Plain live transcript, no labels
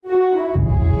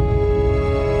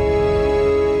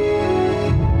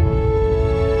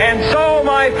And so,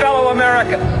 my fellow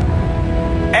Americans,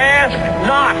 ask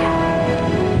not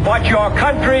what your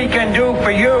country can do for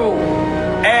you.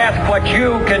 Ask what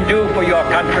you can do for your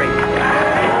country.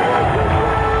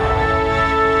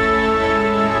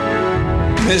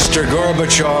 Mr.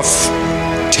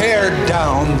 Gorbachev, tear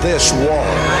down this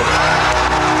wall.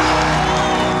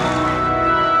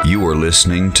 You are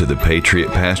listening to the Patriot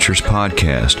Pastors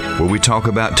Podcast, where we talk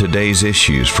about today's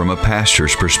issues from a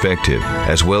pastor's perspective,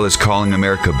 as well as calling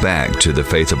America back to the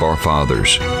faith of our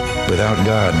fathers. Without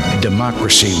God,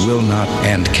 democracy will not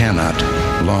and cannot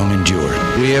long endure.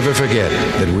 We ever forget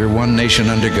that we're one nation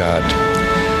under God,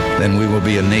 then we will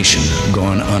be a nation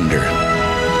gone under.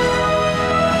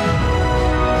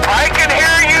 I can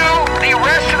hear you, the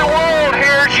rest of the world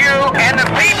hears you, and the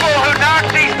people who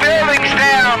knock these buildings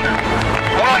down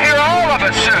will hear all of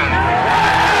us soon.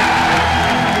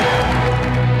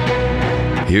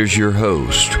 Here's your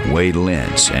host, Wade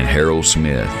Lentz and Harold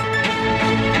Smith.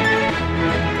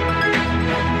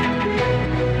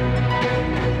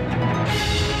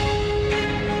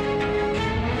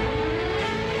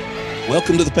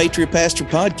 Welcome to the Patriot Pastor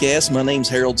Podcast. My name's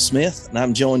Harold Smith, and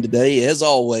I'm joined today, as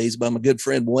always, by my good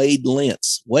friend Wade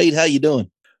Lentz. Wade, how you doing?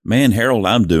 Man, Harold,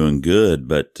 I'm doing good,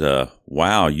 but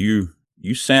wow, you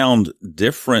sound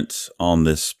different on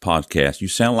this podcast. You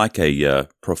sound like a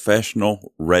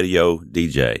professional radio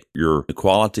DJ. The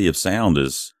quality of sound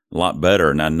is a lot better,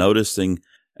 and I'm noticing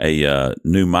a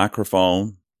new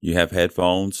microphone. You have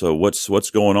headphones, so what's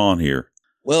going on here?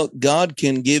 Well, God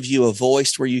can give you a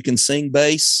voice where you can sing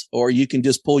bass, or you can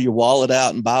just pull your wallet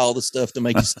out and buy all the stuff to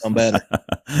make you sound better.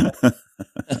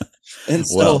 And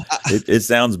so, well, it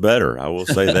sounds better. I will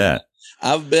say that.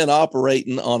 I've been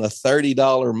operating on a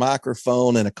 $30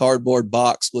 microphone and a cardboard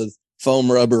box with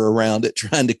foam rubber around it,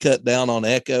 trying to cut down on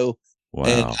echo. Wow.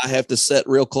 And I have to sit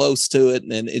real close to it.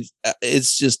 And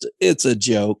it's a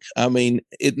joke. I mean,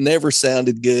 it never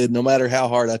sounded good, no matter how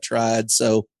hard I tried.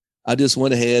 So I just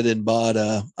went ahead and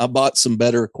bought some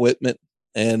better equipment,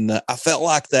 and I felt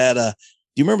like that. Do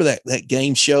you remember that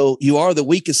game show? You Are the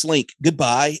Weakest Link.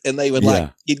 Goodbye. And they would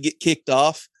you'd get kicked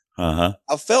off. Uh-huh.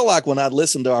 I felt like when I'd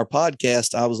listened to our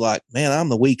podcast, I was like, man, I'm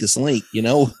the weakest link. You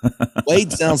know,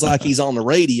 Wade sounds like he's on the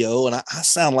radio, and I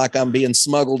sound like I'm being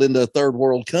smuggled into a third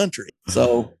world country.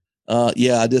 So,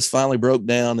 I just finally broke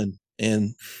down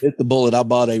and hit the bullet. I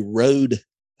bought a Rode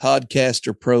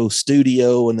Podcaster Pro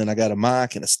Studio, and then I got a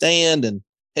mic and a stand and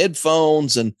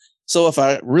headphones. And so if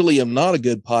I really am not a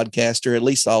good podcaster, at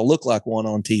least I'll look like one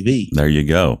on TV. There you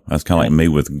go. That's kind of like me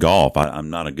with golf. I'm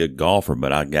not a good golfer,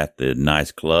 but I got the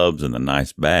nice clubs and the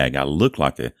nice bag. I look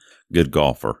like a good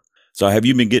golfer. So have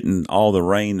you been getting all the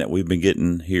rain that we've been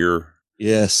getting here?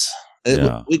 Yes.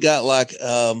 We got like,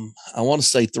 I want to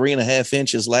say 3.5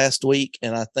 inches last week.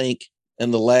 And I think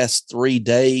in the last 3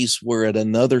 days, we're at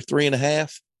another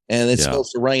 3.5. And it's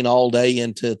supposed to rain all day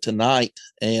into tonight.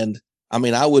 And I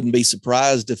mean, I wouldn't be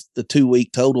surprised if the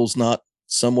 2-week total's not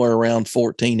somewhere around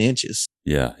 14 inches.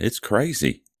 Yeah, it's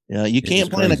crazy. Yeah, you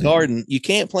can't plant a garden. You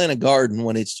can't plant a garden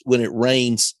when it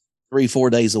rains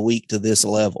 3-4 days a week to this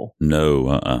level.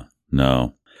 No,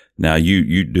 no. Now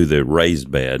you do the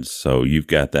raised beds, so you've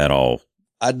got that all.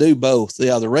 I do both.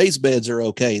 Yeah, the raised beds are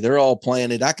okay. They're all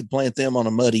planted. I could plant them on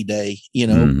a muddy day,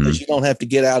 because you don't have to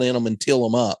get out in them and till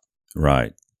them up.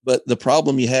 Right. But the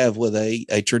problem you have with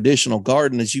a traditional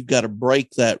garden is you've got to break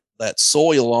that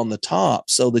soil on the top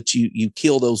so that you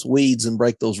kill those weeds and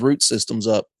break those root systems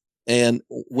up. And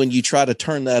when you try to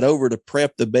turn that over to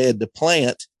prep the bed to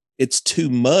plant, it's too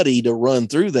muddy to run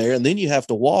through there. And then you have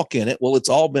to walk in it. Well, it's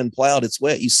all been plowed. It's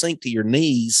wet. You sink to your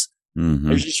knees. Mm-hmm.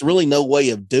 There's just really no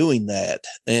way of doing that.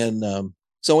 And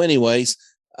so anyways,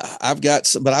 I've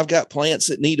got plants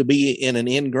that need to be in an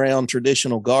in-ground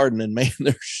traditional garden, and man,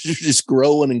 they're just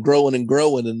growing and growing and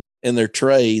growing in their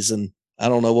trays. And I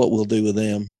don't know what we'll do with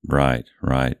them. Right.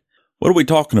 What are we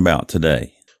talking about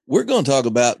today? We're going to talk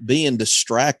about being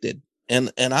distracted.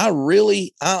 And I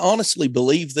honestly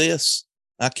believe this.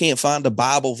 I can't find a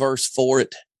Bible verse for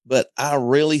it, but I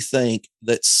really think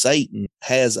that Satan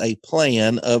has a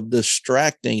plan of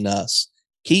distracting us,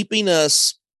 keeping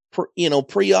us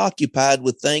preoccupied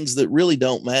with things that really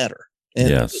don't matter. And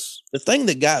yes, the thing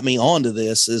that got me onto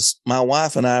this is my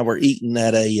wife and I were eating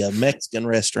at a Mexican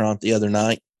restaurant the other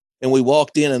night, and we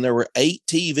walked in and there were 8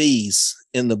 TVs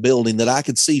in the building that I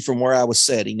could see from where I was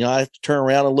sitting. I have to turn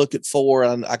around and look at 4,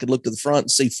 and I could look to the front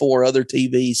and see 4 other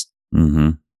TVs. Mm-hmm.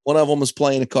 One of them was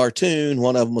playing a cartoon.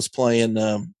 One of them was playing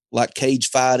like cage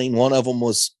fighting. One of them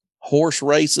was horse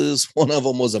races. One of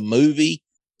them was a movie.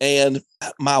 And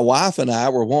my wife and I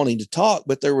were wanting to talk,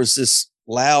 but there was this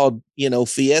loud,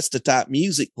 fiesta type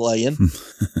music playing.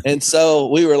 And so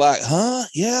we were like, huh?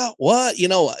 Yeah. What?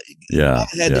 I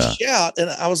had to shout. And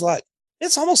I was like,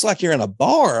 it's almost like you're in a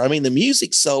bar. I mean, the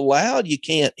music's so loud, you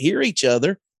can't hear each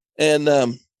other. And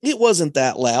it wasn't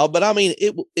that loud, but I mean,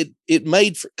 it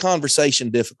made conversation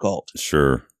difficult.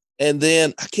 Sure. And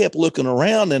then I kept looking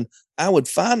around, and I would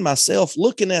find myself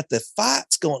looking at the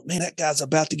fights going, man, that guy's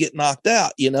about to get knocked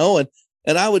out,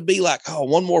 and I would be like, oh,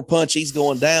 one more punch, he's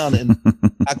going down. And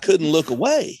I couldn't look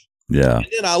away. Yeah. And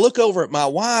then I look over at my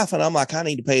wife, and I'm like, I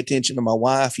need to pay attention to my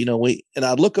wife. And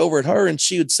I'd look over at her, and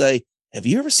she would say, have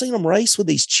you ever seen them race with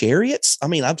these chariots? I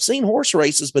mean, I've seen horse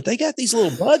races, but they got these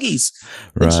little buggies.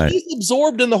 Right. And she's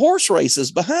absorbed in the horse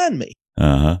races behind me.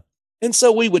 Uh-huh. And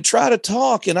so we would try to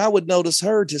talk, and I would notice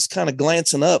her just kind of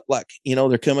glancing up like,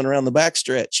 they're coming around the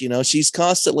backstretch. She's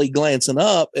constantly glancing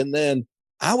up. And then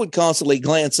I would constantly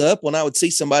glance up when I would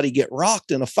see somebody get rocked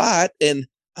in a fight. And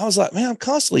I was like, man, I'm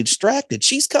constantly distracted.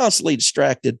 She's constantly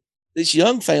distracted. This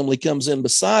young family comes in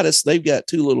beside us. They've got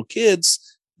 2 little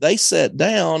kids. They sat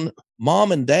down.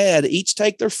 Mom and dad each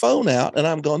take their phone out. And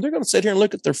I'm going, they're going to sit here and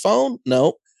look at their phone?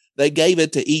 No, they gave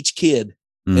it to each kid.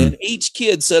 And each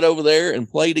kid sat over there and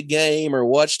played a game or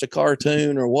watched a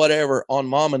cartoon or whatever on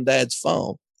mom and dad's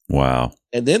phone. Wow.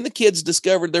 And then the kids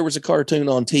discovered there was a cartoon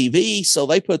on TV. So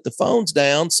they put the phones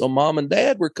down. So mom and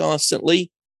dad were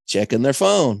constantly checking their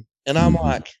phone. And I'm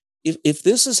like, if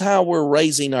this is how we're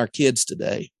raising our kids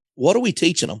today, what are we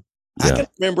teaching them? Yeah. I can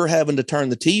remember having to turn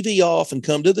the TV off and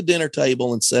come to the dinner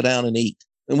table and sit down and eat.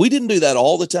 And we didn't do that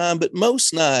all the time, but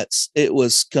most nights it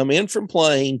was come in from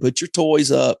playing, put your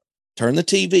toys up, turn the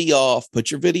TV off, put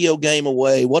your video game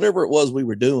away, whatever it was we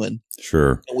were doing.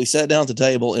 Sure. And we sat down at the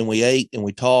table and we ate and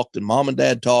we talked, and mom and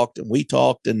dad talked and we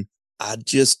talked. And I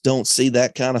just don't see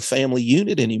that kind of family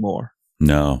unit anymore.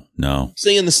 No.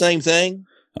 Seeing the same thing?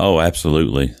 Oh,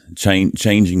 absolutely.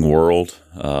 Changing world.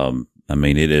 I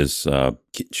mean, it is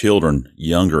children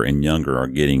younger and younger are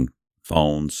getting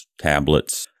phones,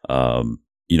 tablets.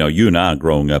 You and I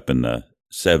growing up in the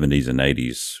 70s and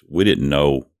 80s, we didn't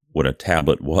know what a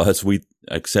tablet was,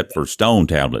 except for stone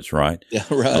tablets, right? Yeah,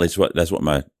 right. At least that's what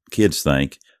my kids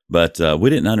think. But we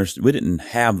didn't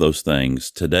have those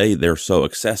things. Today, they're so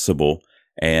accessible,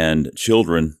 and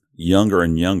children younger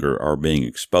and younger are being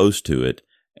exposed to it.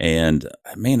 And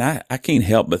I mean, I can't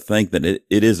help but think that it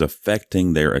is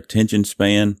affecting their attention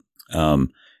span.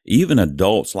 Even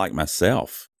adults like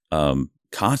myself,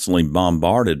 constantly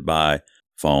bombarded by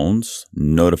phones,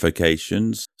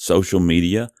 notifications, social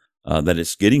media, that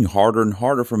it's getting harder and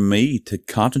harder for me to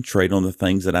concentrate on the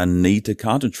things that I need to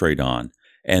concentrate on.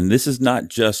 And this is not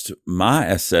just my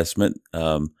assessment.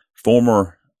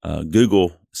 Former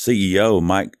Google CEO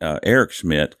Mike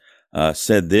Eric-Schmidt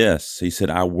said this. He said,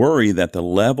 I worry that the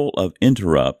level of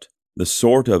interrupt, the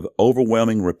sort of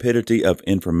overwhelming rapidity of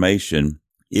information,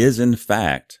 is in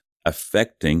fact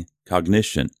affecting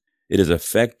cognition. It is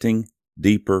affecting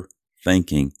deeper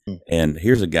thinking. And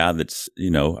here's a guy that's,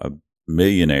 a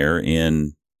millionaire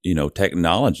in,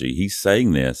 technology. He's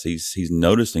saying this, he's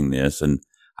noticing this, and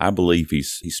I believe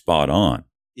he's spot on.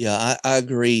 Yeah, I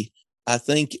agree. I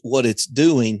think what it's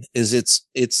doing is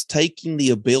it's taking the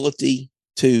ability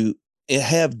to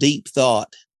have deep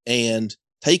thought and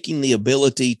taking the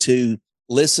ability to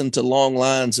listen to long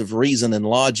lines of reason and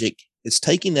logic. It's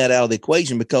taking that out of the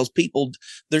equation because people,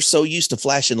 they're so used to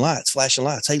flashing lights.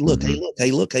 Hey, look,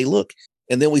 hey, look.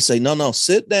 And then we say, no,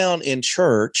 sit down in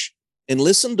church and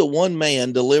listen to one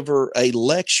man deliver a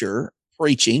lecture,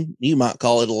 preaching. You might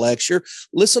call it a lecture.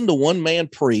 Listen to one man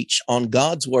preach on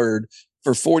God's word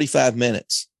for 45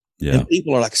 minutes. Yeah. And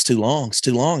people are like, it's too long.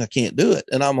 I can't do it.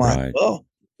 And I'm like, right. Well,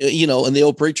 and the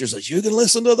old preacher says, you can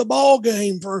listen to the ball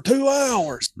game for 2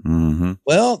 hours. Mm-hmm.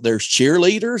 Well, there's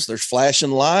cheerleaders, there's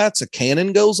flashing lights, a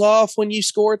cannon goes off when you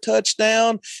score a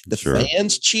touchdown. The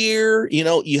fans cheer,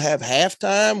 you have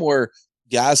halftime where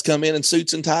guys come in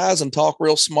suits and ties and talk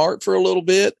real smart for a little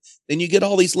bit. Then you get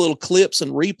all these little clips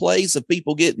and replays of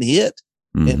people getting hit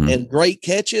and great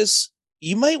catches.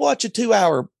 You may watch a 2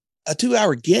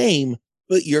 hour game,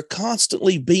 but you're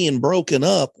constantly being broken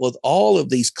up with all of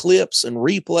these clips and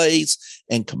replays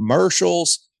and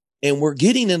commercials. And we're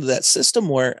getting into that system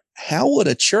where how would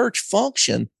a church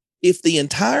function if the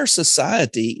entire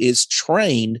society is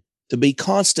trained to be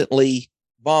constantly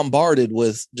bombarded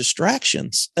with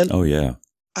distractions? And oh, yeah.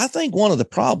 I think one of the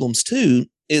problems too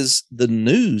is the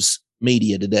news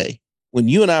media today. When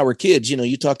you and I were kids,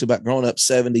 you talked about growing up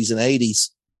 70s and 80s,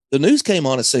 the news came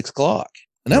on at 6 o'clock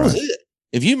and that was it.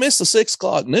 If you missed the 6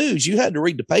 o'clock news, you had to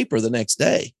read the paper the next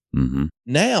day. Mm-hmm.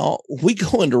 Now we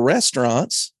go into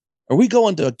restaurants or we go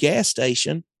into a gas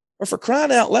station Or for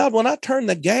crying out loud, when I turn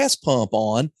the gas pump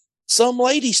on, some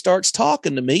lady starts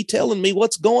talking to me, telling me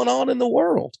what's going on in the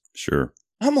world. Sure.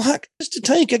 I'm like, just a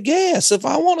tank of gas. If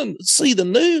I want to see the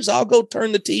news, I'll go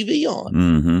turn the TV on.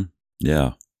 Mm-hmm.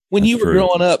 Yeah. When you were true.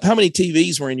 growing up, how many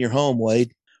TVs were in your home,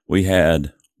 Wade? We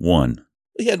had one.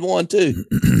 We had one too.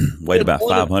 Weighed about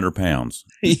 500 pounds.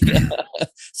 Yeah.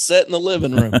 Set in the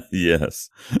living room. Yes.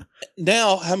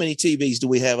 Now, how many TVs do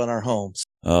we have in our homes?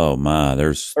 Oh my,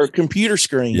 there's Or computer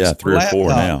screens. Yeah, 3 or 4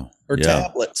 now. Or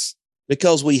tablets.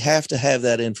 Because we have to have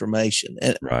that information.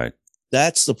 And right.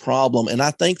 that's the problem. And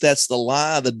I think that's the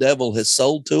lie the devil has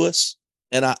sold to us.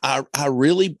 And I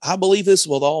believe this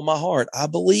with all my heart. I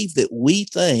believe that we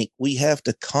think we have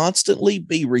to constantly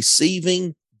be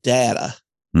receiving data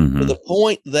to the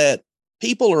point that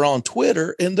people are on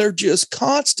Twitter and they're just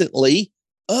constantly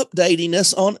updating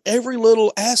us on every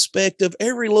little aspect of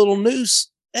every little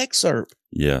news excerpt.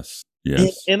 Yes.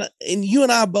 Yes. And you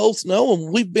and I both know,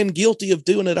 and we've been guilty of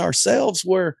doing it ourselves,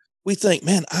 where we think,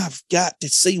 man, I've got to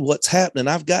see what's happening.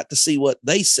 I've got to see what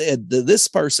they said to this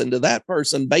person, to that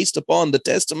person, based upon the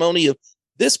testimony of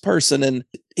this person. And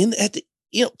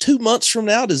 2 months from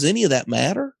now, does any of that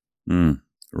matter?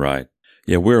 Right.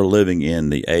 Yeah. We're living in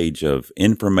the age of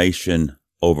information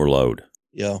overload.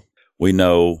 Yeah. We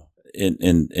know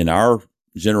in our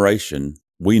generation,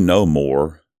 we know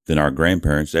more than our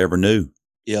grandparents ever knew.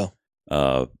 Yeah.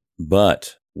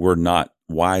 But we're not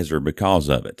wiser because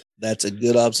of it. That's a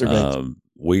good observation.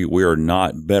 We are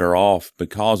not better off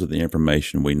because of the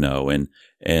information we know. And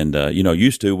we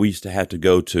used to have to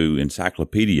go to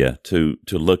encyclopedia to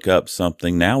look up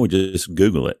something. Now we just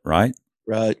Google it, right?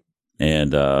 Right.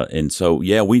 And so,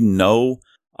 yeah, we know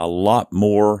a lot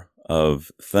more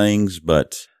of things,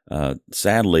 but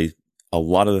sadly, a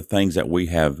lot of the things that we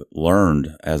have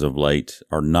learned as of late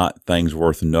are not things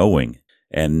worth knowing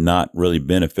and not really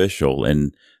beneficial.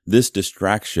 And this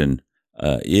distraction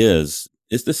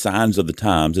it's the signs of the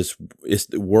times. It's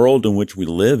the world in which we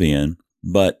live in.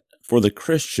 But for the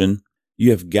Christian,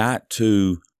 you have got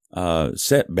to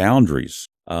set boundaries.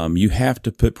 You have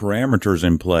to put parameters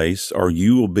in place, or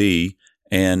you will be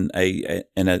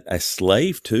a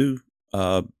slave to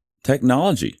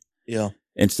technology. Yeah.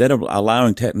 Instead of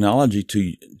allowing technology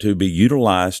to be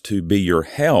utilized to be your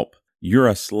help, you're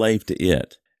a slave to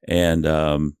it. And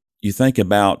you think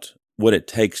about what it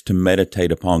takes to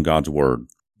meditate upon God's word.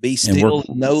 Be still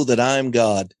and know that I am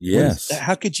God. Yes.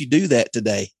 How could you do that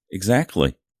today?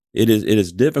 Exactly. It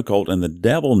is difficult, and the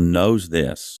devil knows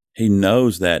this. He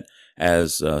knows that,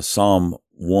 as Psalm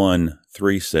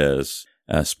 1:3 says,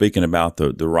 speaking about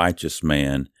the righteous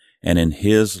man, and in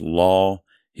his law,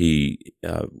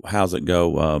 how's it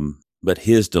go? But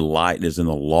his delight is in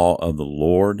the law of the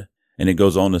Lord. And it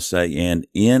goes on to say, and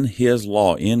in his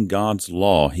law, in God's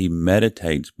law, he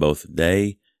meditates both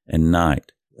day and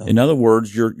night. In other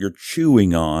words, you're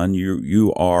chewing on,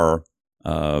 you are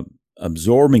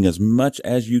absorbing as much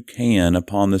as you can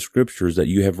upon the scriptures that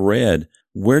you have read.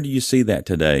 Where do you see that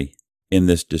today in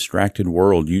this distracted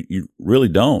world? You really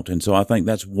don't. And so I think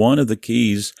that's one of the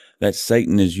keys that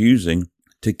Satan is using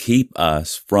to keep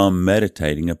us from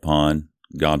meditating upon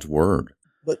God's word.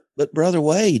 But Brother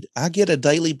Wade, I get a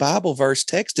daily Bible verse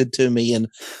texted to me, and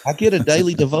I get a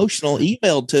daily devotional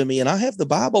emailed to me, and I have the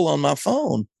Bible on my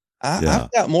phone. I've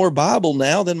got more Bible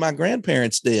now than my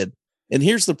grandparents did. And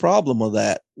here's the problem with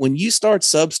that. When you start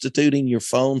substituting your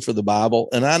phone for the Bible,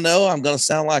 and I know I'm going to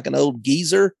sound like an old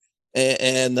geezer,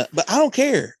 but I don't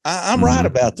care. I'm right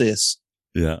about this.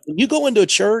 Yeah. When you go into a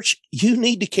church, you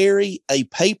need to carry a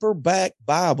paperback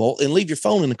Bible and leave your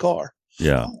phone in the car.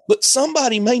 Yeah. But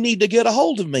somebody may need to get a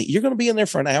hold of me. You're going to be in there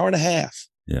for an hour and a half.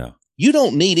 Yeah. You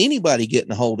don't need anybody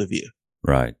getting a hold of you.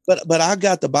 Right. But I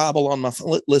got the Bible on my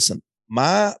phone. Listen,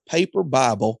 my paper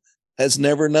Bible has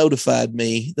never notified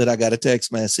me that I got a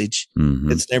text message.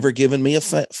 Mm-hmm. It's never given me a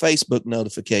Facebook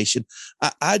notification.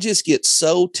 I just get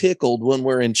so tickled when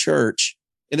we're in church.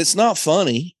 And it's not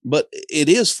funny, but it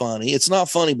is funny. It's not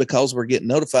funny because we're getting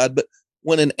notified, but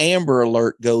when an Amber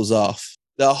Alert goes off,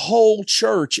 the whole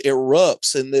church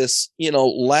erupts in this,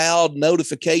 loud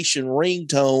notification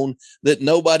ringtone that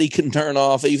nobody can turn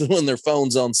off even when their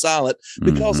phone's on silent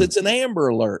because it's an Amber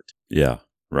Alert. Yeah,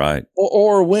 right.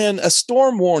 Or when a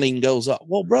storm warning goes off.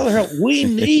 Well, brother, we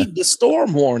need the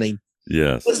storm warning.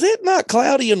 Yes. Was it not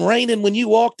cloudy and raining when you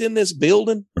walked in this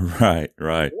building? Right,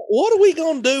 right. What are we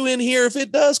going to do in here if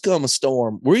it does come a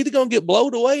storm? We're either going to get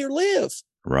blown away or live.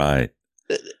 Right.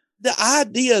 The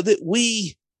idea that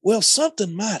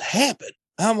something might happen.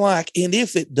 I'm like, and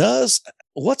if it does,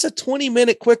 what's a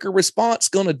 20-minute quicker response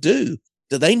going to do?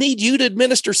 Do they need you to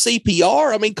administer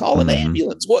CPR? I mean, call an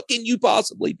ambulance. What can you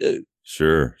possibly do?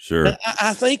 Sure.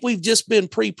 I think we've just been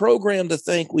pre-programmed to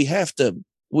think we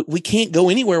can't go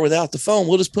anywhere without the phone.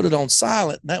 We'll just put it on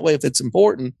silent. And that way, if it's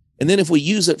important, and then if we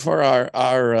use it for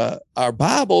our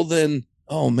Bible, then,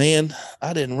 oh man,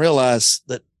 I didn't realize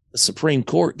that the Supreme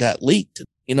Court got leaked.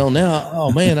 Now,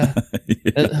 oh man,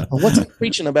 what's it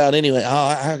preaching about anyway?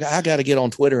 Oh, I got to get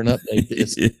on Twitter and update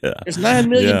this. There's 9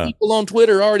 million people on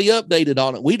Twitter already updated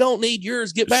on it. We don't need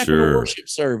yours. Get back to the worship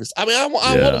service. I mean, I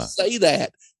want to say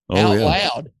that out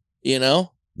loud,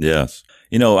 Yes.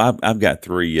 I've got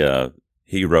 3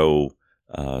 hero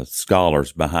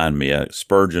scholars behind me,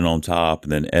 Spurgeon on top,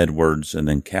 and then Edwards, and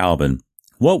then Calvin.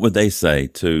 What would they say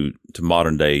to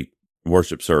modern day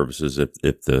worship services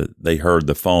if they heard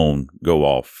the phone go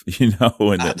off, in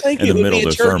the middle of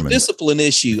the sermon? Discipline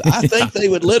issue. I think they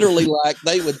would literally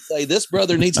they would say, this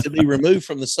brother needs to be removed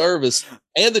from the service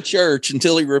and the church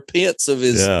until he repents of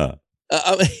his. Yeah.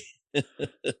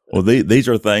 Well, these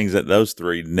are things that those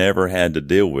 3 never had to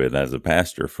deal with as a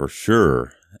pastor, for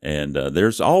sure. And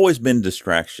there's always been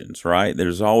distractions, right?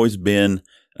 There's always been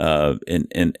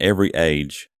in every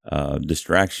age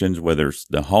distractions, whether it's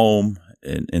the home,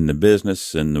 in the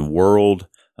business, in the world,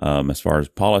 as far as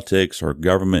politics or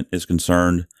government is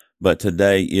concerned. But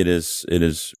today it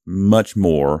is much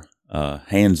more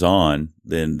hands-on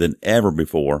than ever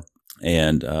before,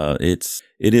 and it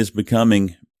is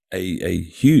becoming a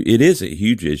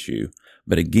huge issue.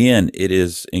 But again, it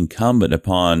is incumbent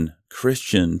upon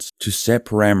Christians to set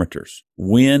parameters.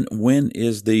 When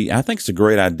is I think it's a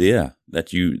great idea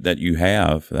that you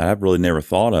have, that I've really never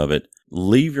thought of it.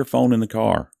 Leave your phone in the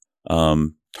car.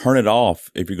 Turn it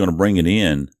off if you're going to bring it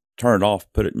in. Turn it off.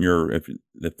 Put it in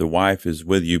if the wife is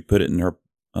with you, put it in her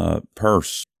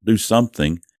purse. Do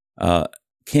something.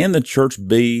 Can the church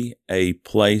be a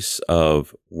place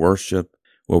of worship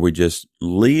where we just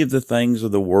leave the things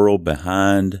of the world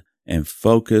behind and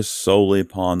focus solely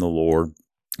upon the Lord?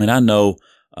 And I know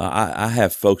I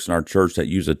have folks in our church that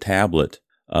use a tablet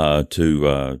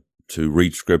to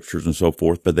read scriptures and so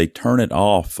forth, but they turn it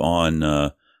off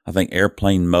on I think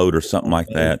airplane mode or something like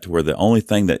that, to where the only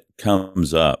thing that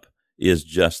comes up is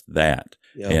just that.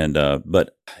 Yeah. And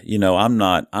but I'm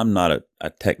not a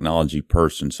technology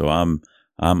person, so I'm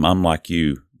like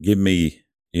you. Give me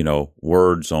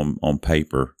words on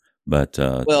paper. But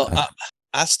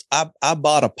I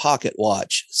bought a pocket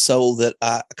watch so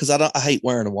that because I hate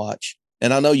wearing a watch.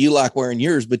 And I know you like wearing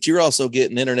yours, but you're also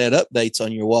getting internet updates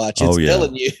on your watch. It's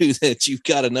telling you that you've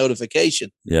got a notification.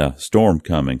 Yeah. Storm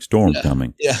coming.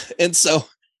 Yeah. And so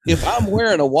if I'm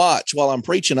wearing a watch while I'm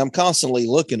preaching, I'm constantly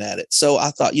looking at it. So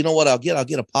I thought, you know what I'll get? I'll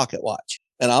get a pocket watch,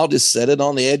 and I'll just set it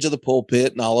on the edge of the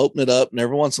pulpit, and I'll open it up, and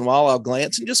every once in a while I'll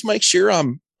glance and just make sure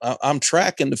I'm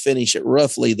tracking to finish at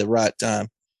roughly the right time.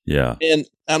 Yeah. And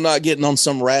I'm not getting on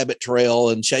some rabbit trail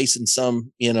and chasing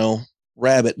some,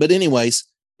 rabbit. But anyways,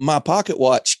 my pocket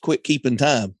watch quit keeping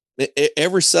time.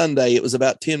 Every Sunday, it was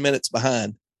about 10 minutes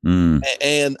behind.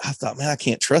 And I thought, man, I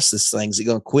can't trust this thing. Is it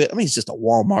going to quit? I mean, it's just a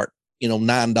Walmart,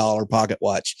 $9 pocket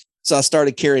watch. So I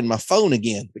started carrying my phone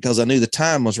again because I knew the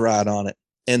time was right on it.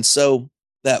 And so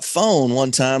that phone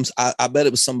one time, I bet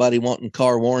it was somebody wanting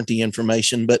car warranty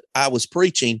information, but I was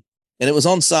preaching and it was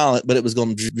on silent, but it was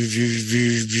going.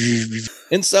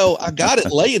 And so I got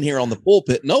it laying here on the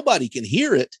pulpit. Nobody can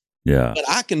hear it. Yeah. But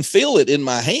I can feel it in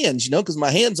my hands, because my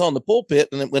hand's on the pulpit.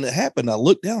 And when it happened, I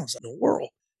looked down. I was like, "In the world,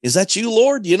 is that you,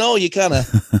 Lord?" You kind of,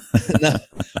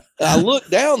 I look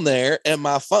down there and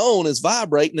my phone is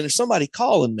vibrating and there's somebody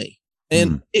calling me.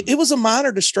 And it was a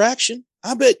minor distraction.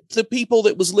 I bet the people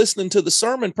that was listening to the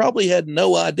sermon probably had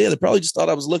no idea. They probably just thought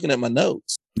I was looking at my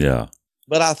notes. Yeah.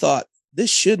 But I thought, this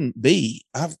shouldn't be.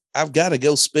 I've got to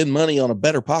go spend money on a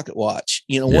better pocket watch,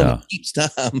 one that keeps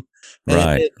time,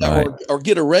 right. Or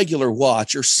get a regular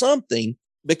watch or something,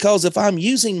 because if I'm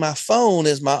using my phone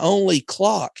as my only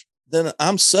clock, then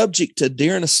I'm subject to,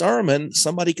 during a sermon,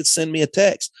 somebody could send me a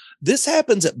text. This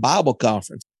happens at Bible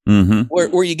conference,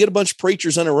 where you get a bunch of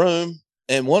preachers in a room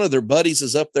and one of their buddies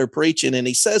is up there preaching and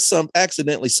he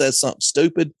accidentally says something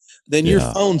stupid. Then your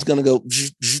phone's going to go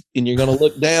and you're going to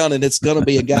look down and it's going to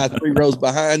be a guy 3 rows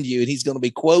behind you and he's going to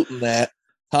be quoting that,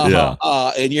 ha,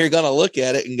 ha, and you're going to look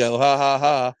at it and go, ha, ha,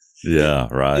 ha. Yeah,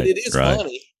 right. And it is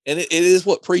funny, and it is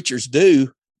what preachers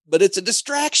do, but it's a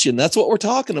distraction. That's what we're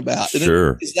talking about.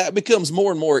 Sure. And as that becomes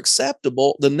more and more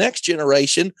acceptable, the next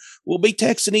generation will be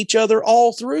texting each other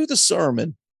all through the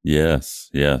sermon. Yes.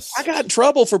 I got in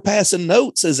trouble for passing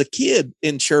notes as a kid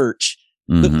in church.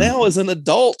 But now as an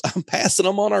adult, I'm passing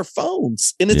them on our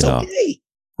phones and it's okay.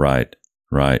 Right.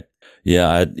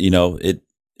 Yeah.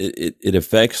 It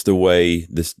affects the way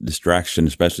this distraction,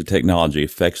 especially technology,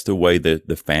 affects the way that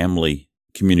the family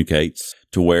communicates,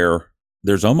 to where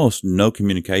there's almost no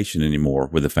communication anymore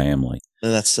with the family.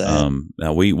 And that's sad.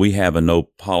 Now we have a no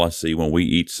policy when we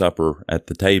eat supper at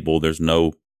the table. There's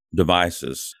no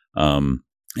devices. And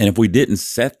if we didn't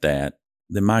set that,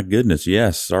 then my goodness,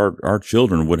 yes, our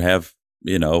children would have,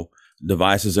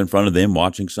 devices in front of them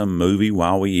watching some movie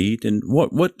while we eat. And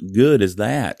what good is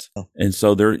that? And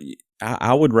so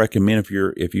I would recommend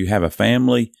if you have a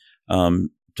family,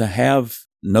 to have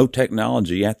no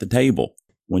technology at the table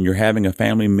when you're having a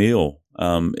family meal.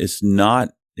 It's not,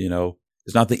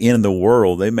 it's not the end of the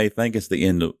world. They may think it's the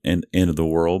end of the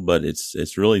world, but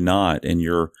it's really not. And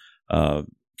you're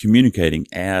communicating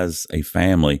as a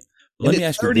family. Let me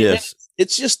ask you this. Minutes.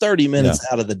 It's just 30 minutes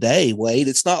out of the day, Wade.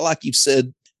 It's not like you've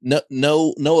said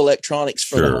no electronics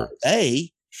for the whole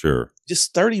day. Sure.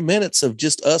 Just 30 minutes of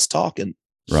just us talking.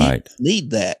 Right. Kids need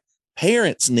that.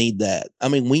 Parents need that. I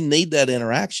mean, we need that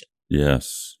interaction.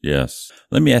 Yes.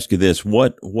 Let me ask you this.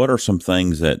 What are some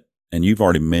things that, and you've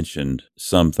already mentioned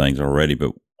some things already,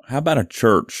 but how about a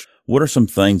church? What are some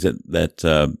things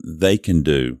that they can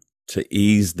do to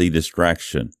ease the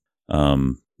distraction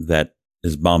that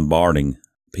is bombarding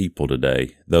people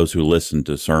today, those who listen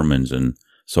to sermons and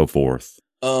so forth?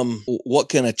 What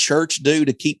can a church do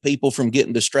to keep people from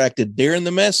getting distracted during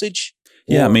the message?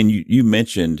 Yeah, I mean, you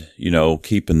mentioned,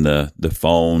 keeping the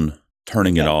phone,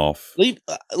 turning it off.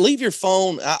 Leave your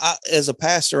phone. As a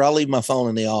pastor, I leave my phone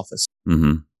in the office.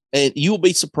 Mm-hmm. And you'll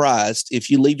be surprised if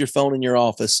you leave your phone in your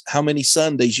office, how many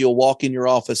Sundays you'll walk in your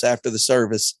office after the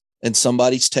service and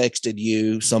somebody's texted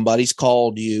you, somebody's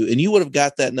called you, and you would have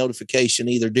got that notification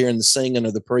either during the singing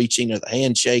or the preaching or the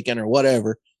handshaking or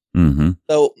whatever. Mm-hmm.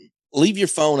 So leave your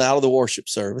phone out of the worship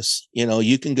service.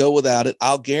 You can go without it.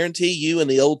 I'll guarantee you in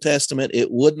the Old Testament, it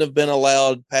wouldn't have been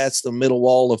allowed past the middle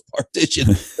wall of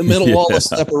partition. The middle wall of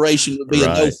separation would be a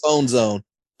no phone zone.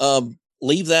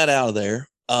 Leave that out of there.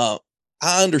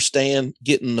 I understand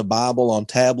getting the Bible on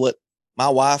tablet. My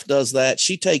wife does that.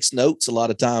 She takes notes a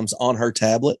lot of times on her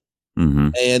tablet. Mm-hmm.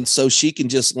 And so she can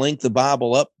just link the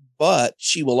Bible up, but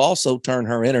she will also turn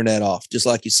her internet off, just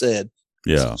like you said.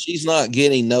 Yeah. So she's not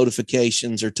getting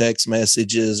notifications or text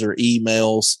messages or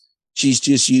emails. She's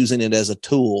just using it as a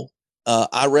tool.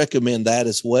 I recommend that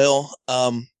as well.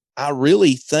 I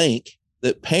really think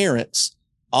that parents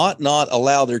ought not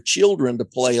allow their children to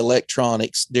play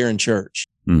electronics during church,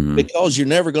 because you're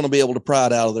never going to be able to pry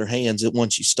it out of their hands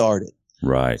once you start it.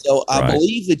 Right. So I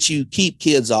believe that you keep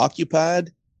kids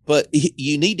occupied, but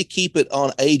you need to keep it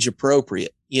on age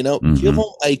appropriate. Give them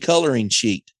a coloring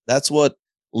sheet. That's what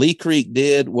Lee Creek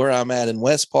did where I'm at in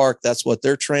West Park. That's what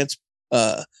they're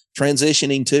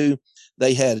transitioning to.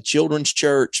 They had a children's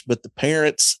church, but the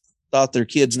parents thought their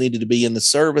kids needed to be in the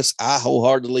service. I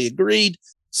wholeheartedly agreed.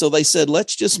 So they said,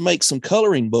 let's just make some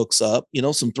coloring books up,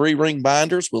 some 3-ring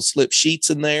binders. We'll slip sheets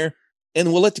in there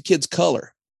and we'll let the kids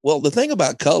color. Well, the thing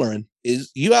about coloring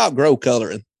is you outgrow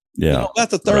coloring. Yeah. About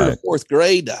the 3rd or 4th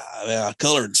grade,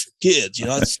 coloring's for kids.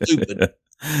 It's stupid.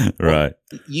 Right.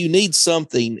 You need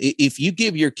something. If you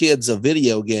give your kids a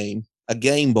video game, a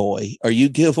Game Boy, or you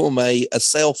give them a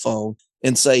cell phone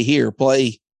and say, here,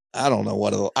 play, I don't know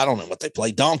what they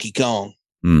play, Donkey Kong.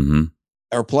 Mm-hmm.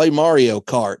 Or play Mario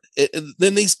Kart.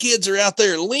 Then these kids are out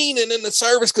there leaning in the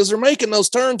service because they're making those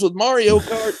turns with Mario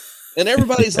Kart. And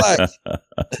everybody's like,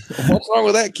 what's wrong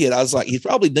with that kid? I was like, he's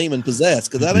probably demon possessed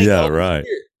because that ain't right.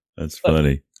 That's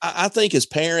funny. I think as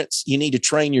parents, you need to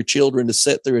train your children to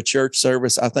sit through a church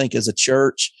service. I think as a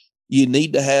church, you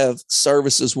need to have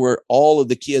services where all of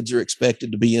the kids are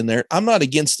expected to be in there. I'm not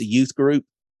against the youth group.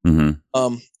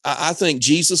 Mm-hmm. I think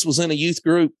Jesus was in a youth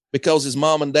group because his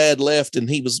mom and dad left and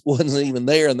he wasn't even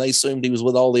there and they assumed he was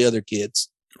with all the other kids.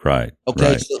 Right.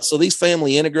 Okay. Right. So these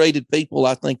family integrated people,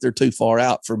 I think they're too far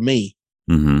out for me.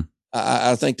 Mm-hmm.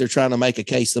 I think they're trying to make a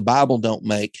case the Bible don't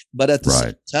make, but at the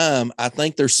same time, I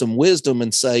think there's some wisdom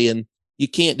in saying you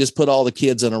can't just put all the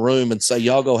kids in a room and say,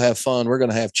 y'all go have fun. We're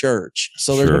going to have church.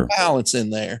 So there's a balance in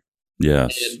there.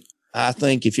 Yes. And I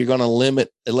think if you're going to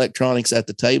limit electronics at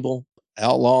the table,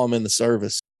 outlaw them in the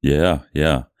service. Yeah.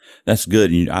 Yeah. That's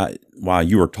good. While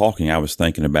you were talking, I was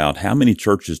thinking about how many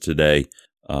churches today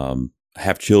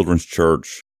have children's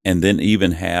church and then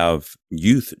even have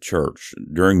youth church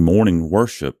during morning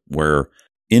worship, where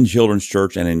in children's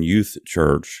church and in youth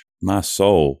church, my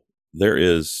soul, there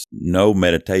is no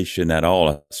meditation at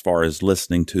all as far as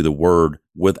listening to the word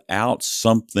without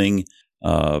something,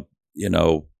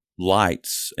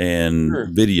 lights and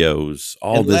videos,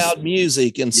 all and this loud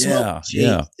music and smoke.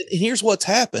 Yeah. And here's what's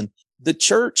happened. The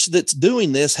church that's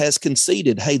doing this has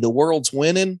conceded, hey, the world's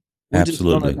winning.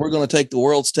 Absolutely. We're going to take the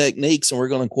world's techniques and we're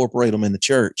going to incorporate them in the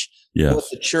church. Yes. What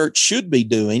the church should be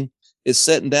doing is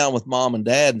sitting down with mom and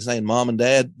dad and saying, Mom and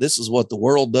Dad, this is what the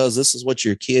world does. This is what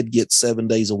your kid gets 7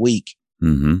 days a week.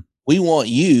 Mm-hmm. We want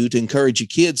you to encourage your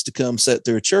kids to come sit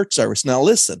through a church service. Now,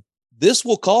 listen, this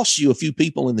will cost you a few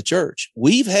people in the church.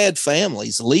 We've had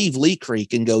families leave Lee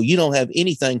Creek and go, you don't have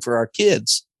anything for our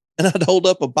kids. And I'd hold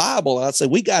up a Bible and I'd say,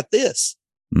 we got this.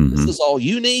 Mm-hmm. This is all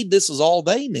you need. This is all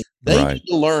they need. They need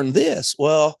to learn this.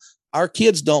 Well, our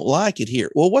kids don't like it here.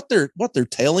 Well, what they're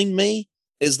telling me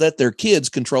is that their kids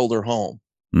control their home.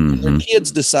 Mm-hmm. Their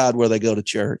kids decide where they go to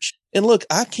church. And look,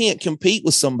 I can't compete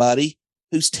with somebody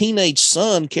whose teenage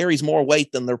son carries more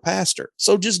weight than their pastor.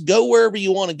 So just go wherever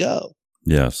you want to go.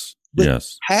 Yes. But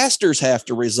yes. Pastors have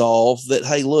to resolve that,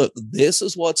 hey, look, this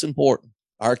is what's important.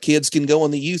 Our kids can go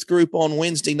in the youth group on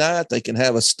Wednesday night. They can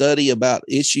have a study about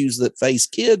issues that face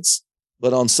kids.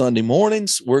 But on Sunday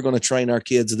mornings, we're going to train our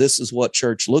kids. This is what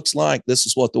church looks like. This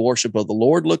is what the worship of the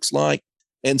Lord looks like.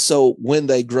 And so when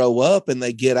they grow up and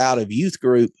they get out of youth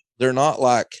group, they're not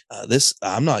like this.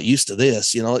 I'm not used to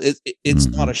this. You know, it's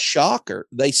Mm-hmm. not a shocker.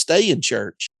 They stay in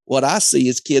church. What I see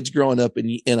is kids growing up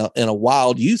in a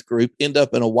wild youth group end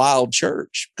up in a wild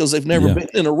church because they've never been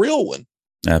in a real one.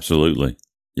 Absolutely.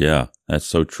 Yeah, that's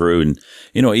so true. And,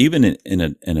 you know, even in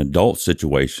adult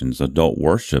situations, adult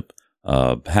worship,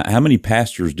 how many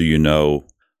pastors do you know,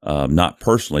 not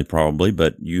personally probably,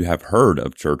 but you have heard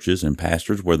of churches and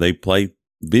pastors where they play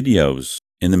videos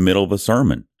in the middle of a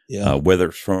sermon, whether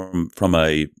it's from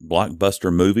a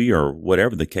blockbuster movie or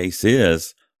whatever the case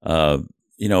is.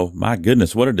 You know, my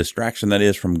goodness, what a distraction that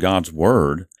is from God's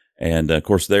word. And of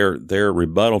course, their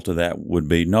rebuttal to that would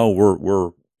be, no,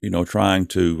 we're trying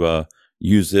to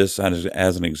use this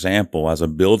as an example, as a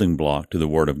building block to the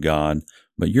word of God.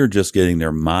 But you're just getting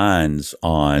their minds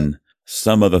on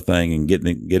some other thing and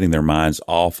getting their minds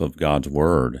off of God's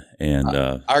word. And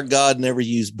our God never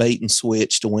used bait and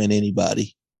switch to win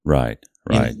anybody. Right.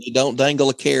 You don't dangle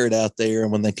a carrot out there,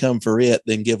 and when they come for it,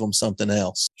 then give them something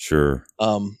else. Sure.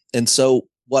 And so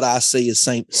what I see is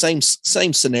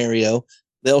same scenario.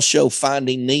 They'll show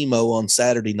Finding Nemo on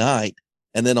Saturday night,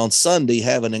 and then on Sunday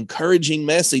have an encouraging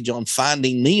message on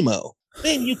Finding Nemo.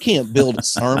 Man, you can't build a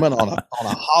sermon on a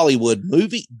Hollywood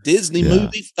movie, Disney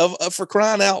movie for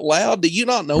crying out loud. Do you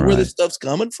not know where this stuff's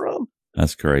coming from?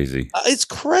 That's crazy. It's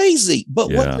crazy.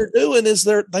 But what they're doing is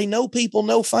they know people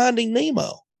know Finding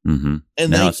Nemo. Mm-hmm.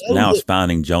 And now it's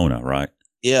Finding Jonah, right?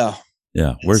 Yeah.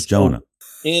 Yeah. Where's Jonah?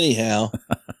 Anyhow,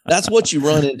 that's what you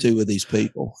run into with these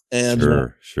people. And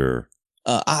sure.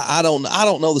 I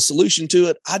don't know the solution to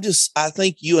it. I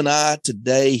think you and I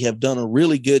today have done a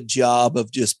really good job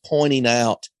of just pointing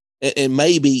out, and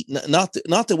maybe not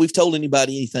that we've told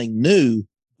anybody anything new,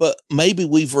 but maybe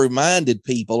we've reminded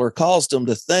people or caused them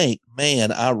to think,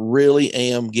 man, I really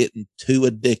am getting too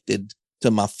addicted to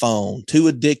my phone, too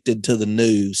addicted to the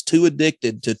news, too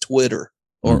addicted to Twitter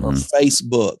or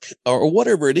Facebook or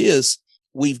whatever it is.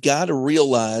 We've got to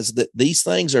realize that these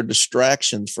things are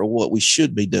distractions for what we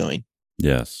should be doing.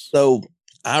 Yes. So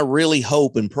I really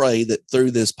hope and pray that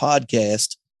through this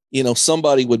podcast,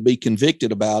 somebody would be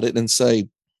convicted about it and say,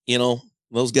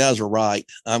 those guys are right.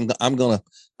 I'm going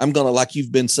to, like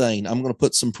you've been saying, I'm going to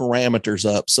put some parameters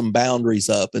up, some boundaries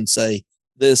up and say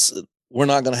we're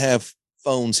not going to have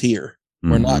phones here.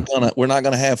 We're not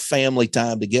going to have family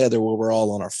time together where we're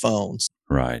all on our phones.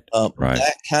 Right. Right.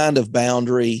 That kind of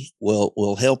boundary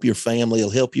will help your family. It'll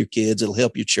help your kids. It'll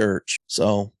help your church.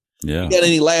 So, you got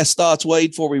any last thoughts,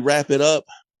 Wade, before we wrap it up?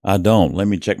 I don't. Let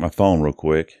me check my phone real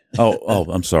quick. Oh,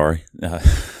 I'm sorry.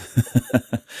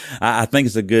 I think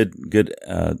it's a good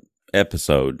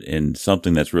episode and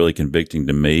something that's really convicting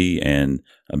to me, and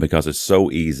because it's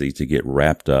so easy to get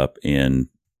wrapped up into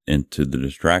the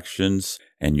distractions,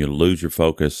 and you lose your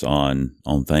focus on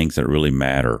things that really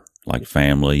matter, like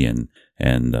family and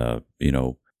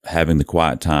having the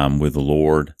quiet time with the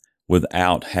Lord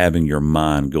without having your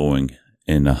mind going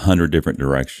in 100 different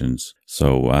directions.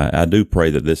 So I do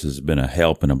pray that this has been a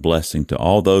help and a blessing to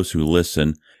all those who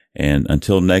listen. And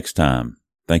until next time,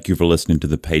 thank you for listening to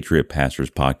the Patriot Pastors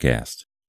Podcast.